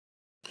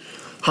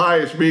Hi,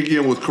 it's me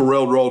again with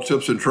Corel Draw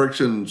Tips and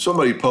Tricks, and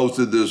somebody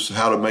posted this,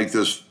 how to make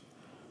this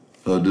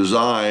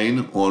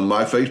design on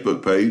my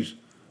Facebook page,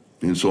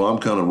 and so I'm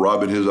kind of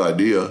robbing his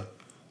idea.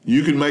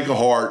 You can make a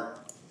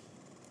heart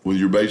with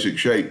your basic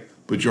shape,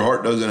 but your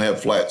heart doesn't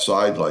have flat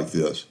sides like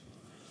this.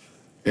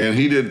 And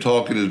he did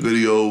talk in his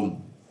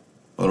video,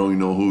 I don't even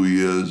know who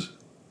he is,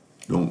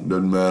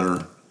 doesn't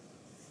matter.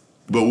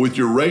 But with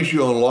your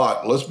ratio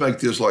unlocked, let's make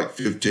this like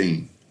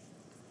 15.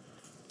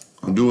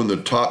 I'm doing the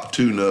top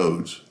two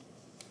nodes.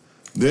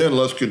 Then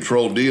let's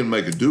Control D and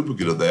make a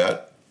duplicate of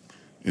that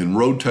and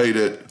rotate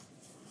it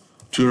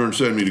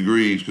 270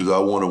 degrees because I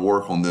want to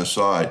work on this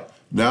side.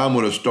 Now I'm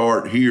going to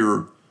start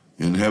here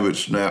and have it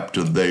snap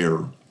to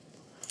there.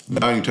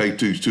 Now I can take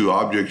these two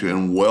objects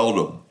and weld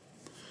them.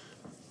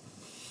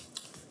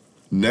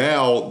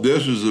 Now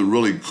this is the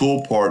really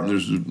cool part, and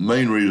this is the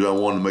main reason I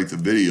wanted to make the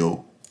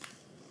video,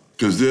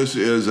 because this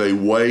is a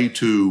way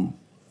to,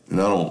 and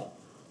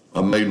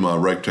I made my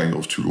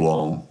rectangles too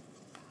long.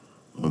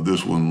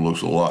 This one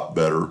looks a lot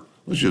better.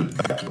 Let's just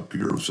back up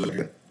here a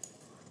second.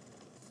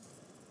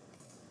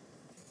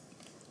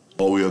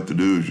 All we have to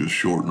do is just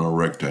shorten our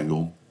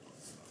rectangle.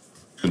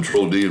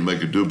 Control D and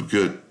make a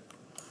duplicate.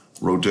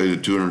 Rotate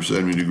it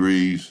 270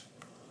 degrees.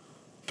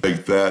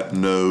 Take that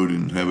node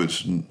and have it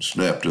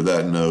snap to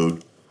that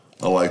node.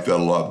 I like that a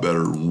lot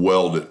better.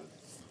 Weld it.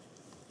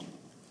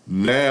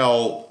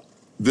 Now,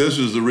 this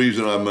is the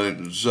reason I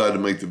decided to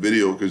make the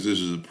video, because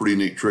this is a pretty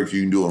neat trick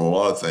you can do on a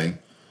lot of things.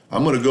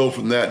 I'm going to go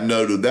from that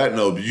node to that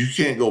node, but you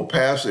can't go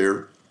past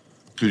there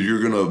because you're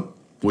going to,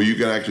 well, you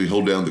can actually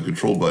hold down the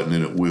control button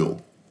and it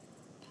will.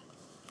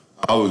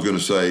 I was going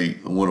to say,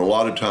 when a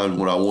lot of times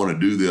when I want to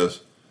do this,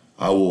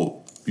 I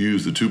will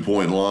use the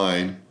 2-point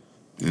line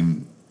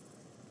and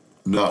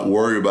not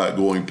worry about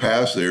going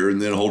past there,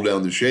 and then hold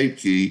down the shape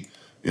key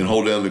and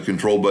hold down the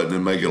control button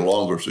and make it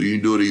longer. So you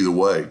can do it either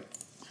way.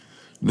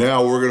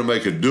 Now we're going to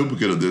make a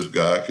duplicate of this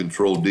guy,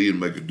 Control D and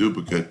make a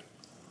duplicate.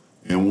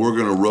 And we're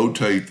going to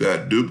rotate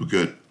that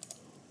duplicate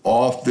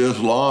off this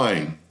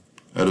line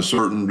at a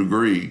certain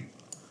degree.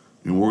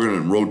 And we're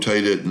going to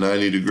rotate it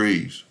 90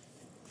 degrees.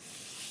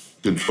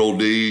 Control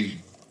D,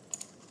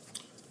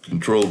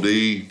 Control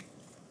D,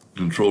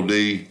 Control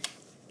D,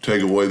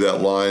 take away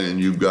that line and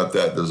you've got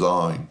that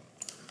design.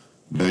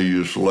 Now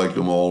you just select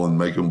them all and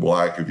make them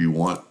black if you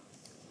want.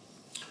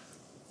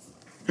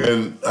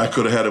 And I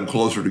could have had them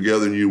closer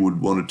together, and you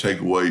would want to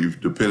take away,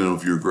 depending on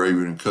if you're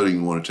engraving and cutting,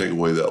 you want to take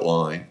away that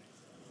line.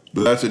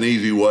 But that's an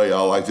easy way.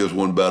 I like this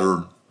one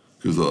better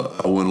because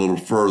I went a little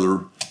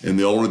further. And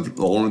the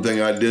only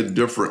thing I did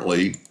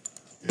differently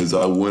is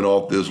I went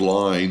off this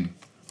line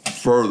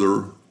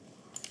further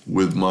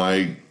with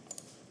when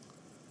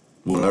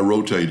I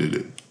rotated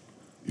it.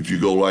 If you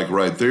go like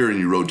right there and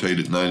you rotate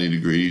it 90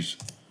 degrees,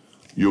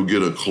 you'll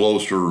get a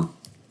closer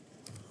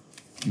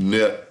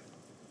knit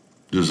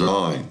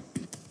design.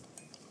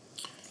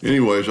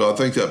 Anyway, so I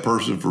thank that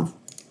person for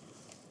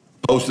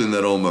posting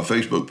that on my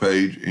Facebook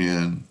page,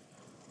 and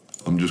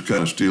I'm just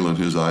kind of stealing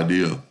his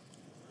idea.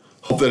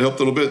 Hope that helped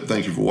a little bit.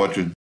 Thank you for watching.